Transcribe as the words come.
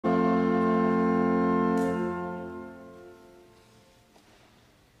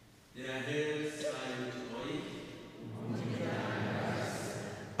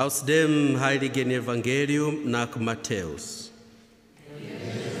Aus dem heiligen Evangelium nach Matthäus.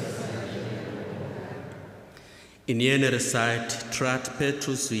 In jener Zeit trat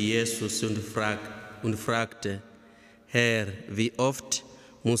Petrus zu Jesus und fragte, Herr, wie oft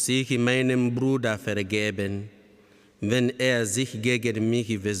muss ich meinem Bruder vergeben, wenn er sich gegen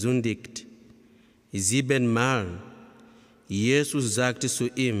mich versündigt? 7-mal. Jesus sagte zu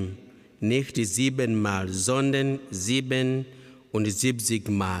ihm, nicht 7-mal, sondern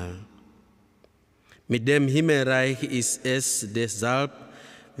 77-mal. Mit dem Himmelreich ist es deshalb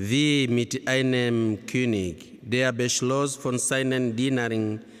wie mit einem König, der beschloss, von seinen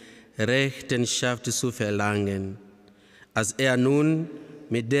Dienern Rechenschaft zu verlangen. Als er nun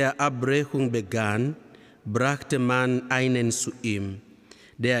mit der Abrechnung begann, brachte man einen zu ihm,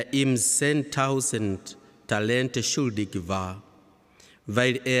 der ihm 10.000 Talente schuldig war.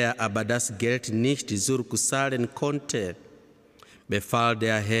 Weil er aber das Geld nicht zurückzahlen konnte, befahl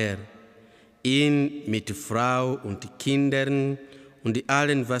der Herr, ihn mit Frau und Kindern und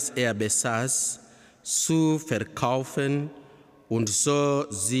allem, was er besaß, zu verkaufen und so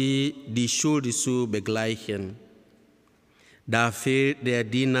sie die Schuld zu begleichen. Da fiel der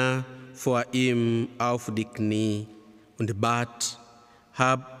Diener vor ihm auf die Knie und bat,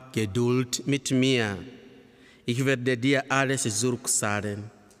 hab Geduld mit mir, ich werde dir alles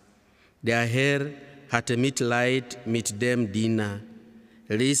zurückzahlen. Der Herr hatte Mitleid mit dem Diener,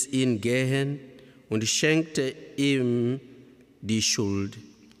 ließ ihn gehen und schenkte ihm die Schuld.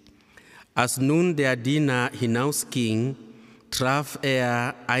 Als nun der Diener hinausging, traf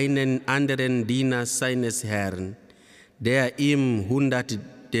er einen anderen Diener seines Herrn, der ihm 100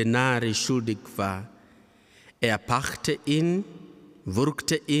 Denare schuldig war. Er packte ihn,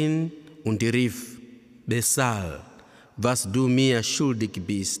 würgte ihn und rief, bezahl, was du mir schuldig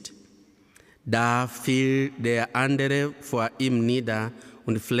bist. Da fiel der andere vor ihm nieder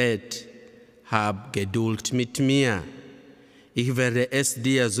und fleht, hab Geduld mit mir, ich werde es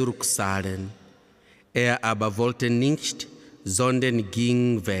dir zurückzahlen. Er aber wollte nicht, sondern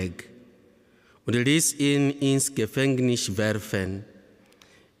ging weg und ließ ihn ins Gefängnis werfen,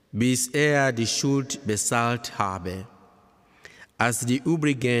 bis er die Schuld bezahlt habe. Als die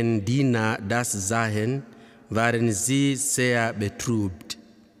übrigen Diener das sahen, waren sie sehr betrübt.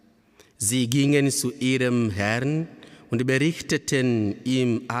 Sie gingen zu ihrem Herrn und berichteten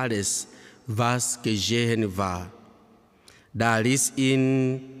ihm alles, was geschehen war. Da ließ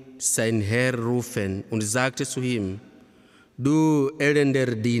ihn sein Herr rufen und sagte zu ihm, du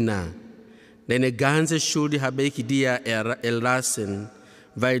elender Diener, deine ganze Schuld habe ich dir erlassen,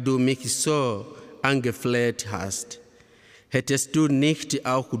 weil du mich so angefleht hast. Hättest du nicht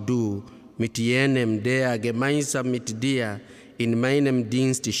auch du mit jenem, der gemeinsam mit dir in meinem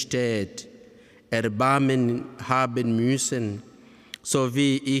Dienst steht, Erbarmen haben müssen, so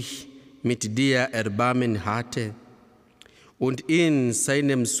wie ich mit dir Erbarmen hatte? Und in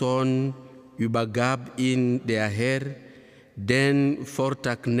seinem Sohn übergab ihn der Herr den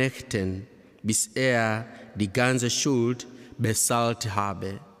Vortagknechten, bis er die ganze Schuld bezahlt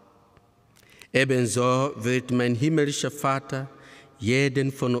habe. Ebenso wird mein himmlischer Vater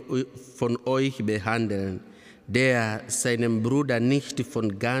jeden von euch behandeln, der seinem Bruder nicht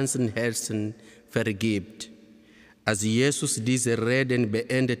von ganzem Herzen vergibt. Als Jesus diese Reden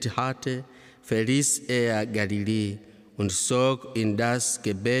beendet hatte, verließ er Galiläa und zog in das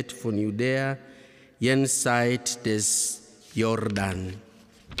Gebiet von Judäa jenseits des Jordan.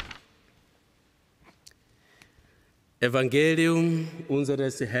 Evangelium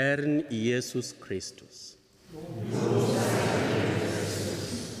unseres Herrn Jesus Christus.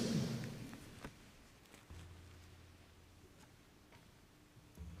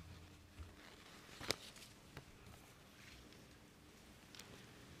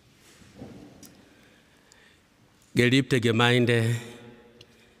 Geliebte Gemeinde,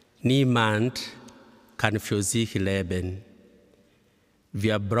 niemand kann für sich leben.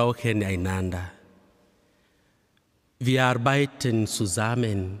 Wir brauchen einander. Wir arbeiten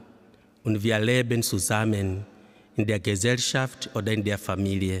zusammen und wir leben zusammen in der Gesellschaft oder in der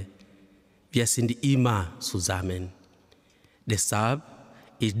Familie. Wir sind immer zusammen. Deshalb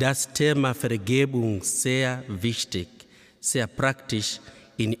ist das Thema Vergebung sehr wichtig, sehr praktisch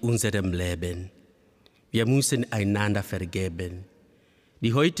in unserem Leben. Wir müssen einander vergeben.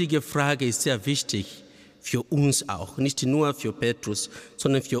 Die heutige Frage ist sehr wichtig für uns auch, nicht nur für Petrus,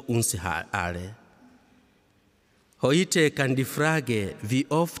 sondern für uns alle. Heute kann die Frage, wie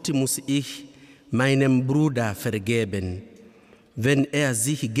oft muss ich meinem Bruder vergeben, wenn er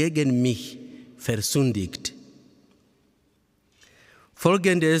sich gegen mich versündigt?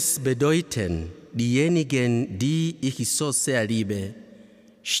 Folgendes bedeuten, diejenigen, die ich so sehr liebe,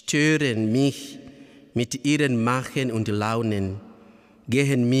 stören mich mit ihren Machen und Launen,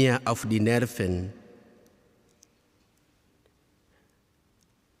 gehen mir auf die Nerven.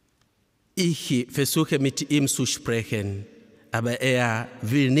 Ich versuche mit ihm zu sprechen, aber er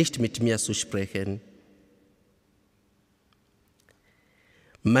will nicht mit mir zu sprechen.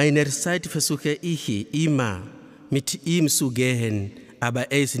 Meinerseits versuche ich immer mit ihm zu gehen,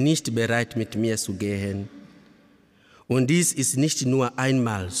 aber er ist nicht bereit, mit mir zu gehen. Und dies ist nicht nur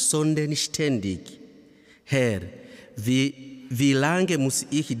einmal, sondern ständig. Herr, wie lange muss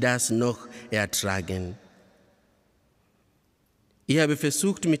ich das noch ertragen? Ich habe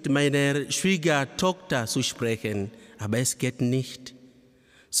versucht, mit meiner Schwiegertochter zu sprechen, aber es geht nicht.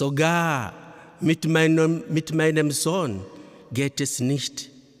 Sogar mit meinem Sohn geht es nicht.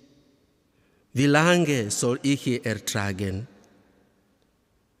 Wie lange soll ich ertragen?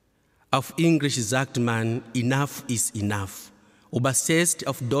 Auf Englisch sagt man, enough is enough. Übersetzt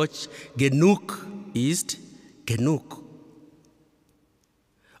auf Deutsch, genug ist genug.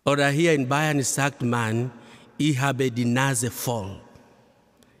 Oder hier in Bayern sagt man, ich habe die Nase voll.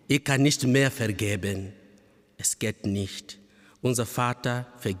 Ich kann nicht mehr vergeben. Es geht nicht. Unser Vater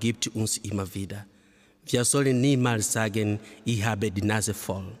vergibt uns immer wieder. Wir sollen niemals sagen, ich habe die Nase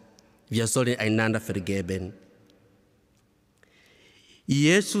voll. Wir sollen einander vergeben.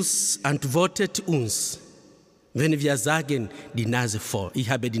 Jesus antwortet uns, wenn wir sagen, die Nase voll, ich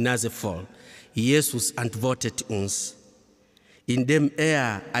habe die Nase voll. Jesus antwortet uns, indem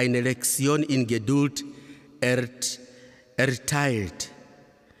er eine Lektion in Geduld erteilt.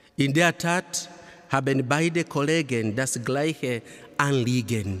 In der Tat haben beide Kollegen das gleiche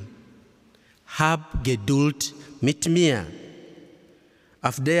Anliegen. Hab Geduld mit mir.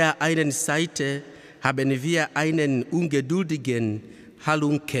 Auf der einen Seite haben wir einen ungeduldigen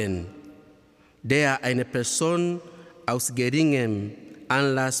Halunken, der eine Person aus geringem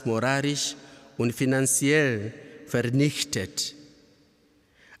Anlass moralisch und finanziell vernichtet.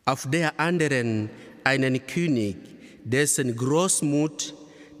 Auf der anderen einen König, dessen Großmut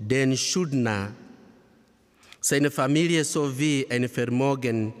den Schuldner, seine Familie sowie ein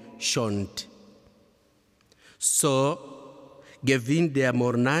Vermögen schont. So gewinnt der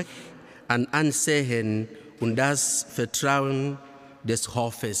Monarch an Ansehen und das Vertrauen des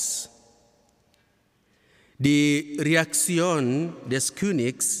Hofes. Die Reaktion des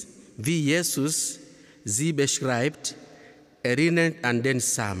Königs, wie Jesus sie beschreibt, erinnert an den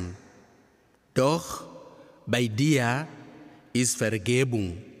Psalm. Doch bei dir ist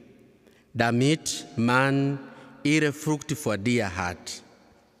Vergebung, damit man ihre Frucht vor dir hat.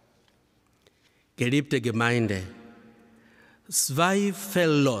 Geliebte Gemeinde,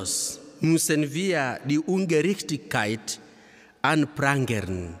 zweifellos müssen wir die Ungerechtigkeit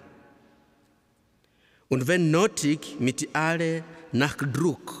anprangern. Und wenn nötig, mit alle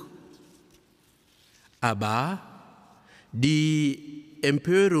Nachdruck. Aber die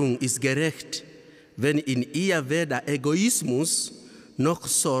Empörung ist gerecht, wenn in ihr weder Egoismus noch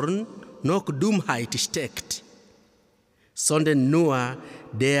Zorn noch Dummheit steckt, sondern nur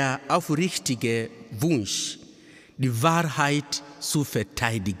der aufrichtige Wunsch, die Wahrheit zu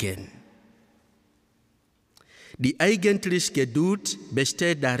verteidigen. Die eigentliche Geduld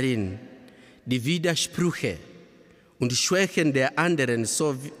besteht darin, die Widersprüche und Schwächen der anderen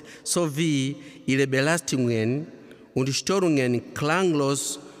sowie ihre Belastungen und Störungen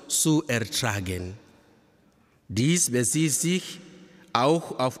klanglos zu ertragen. Dies bezieht sich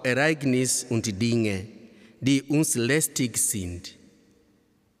auch auf Ereignisse und Dinge, die uns lästig sind.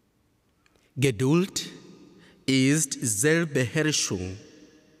 Geduld ist Selbstbeherrschung.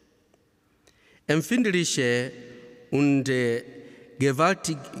 Empfindliche und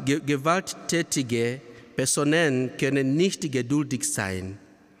gewalttätige Personen können nicht geduldig sein,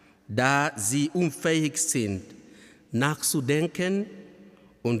 da sie unfähig sind, nachzudenken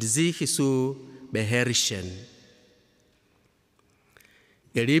und sich zu beherrschen.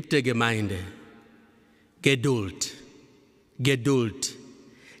 Geliebte Gemeinde, Geduld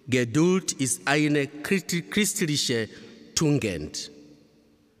ist eine christliche Tugend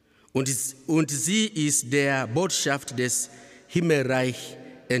und sie ist der Botschaft des Himmelreichs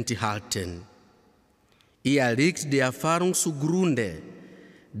enthalten. Ihr liegt die Erfahrung zugrunde,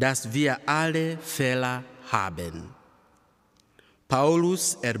 dass wir alle Fehler haben.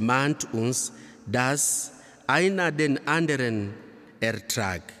 Paulus ermahnt uns, dass einer den anderen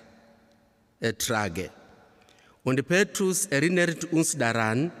ertrage. Und Petrus erinnert uns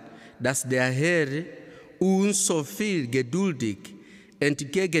daran, dass der Herr uns so viel geduldig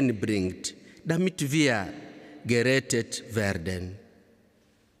entgegenbringt, damit wir gerettet werden.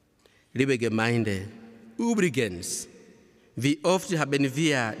 Liebe Gemeinde, übrigens, Wie oft haben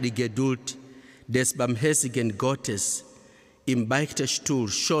wir die Geduld des barmherzigen Gottes im Beichtstuhl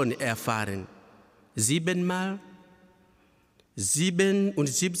schon erfahren? 7-mal?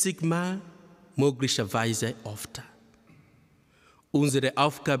 77-mal? Möglicherweise öfter. Unsere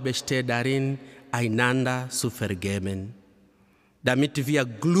Aufgabe besteht darin, einander zu vergeben, damit wir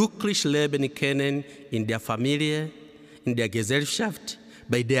glücklich leben können in der Familie, in der Gesellschaft,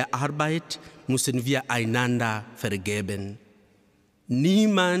 bei der Arbeit müssen wir einander vergeben.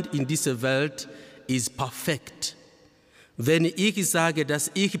 Niemand in dieser Welt ist perfekt. Wenn ich sage,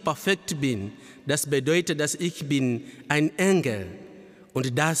 dass ich perfekt bin, das bedeutet, dass ich bin ein Engel.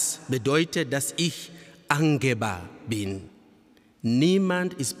 Und das bedeutet, dass ich angeber bin.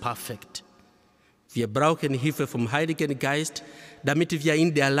 Niemand ist perfekt. Wir brauchen Hilfe vom Heiligen Geist, damit wir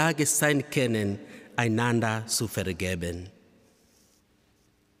in der Lage sein können, einander zu vergeben.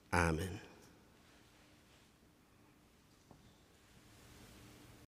 Amen.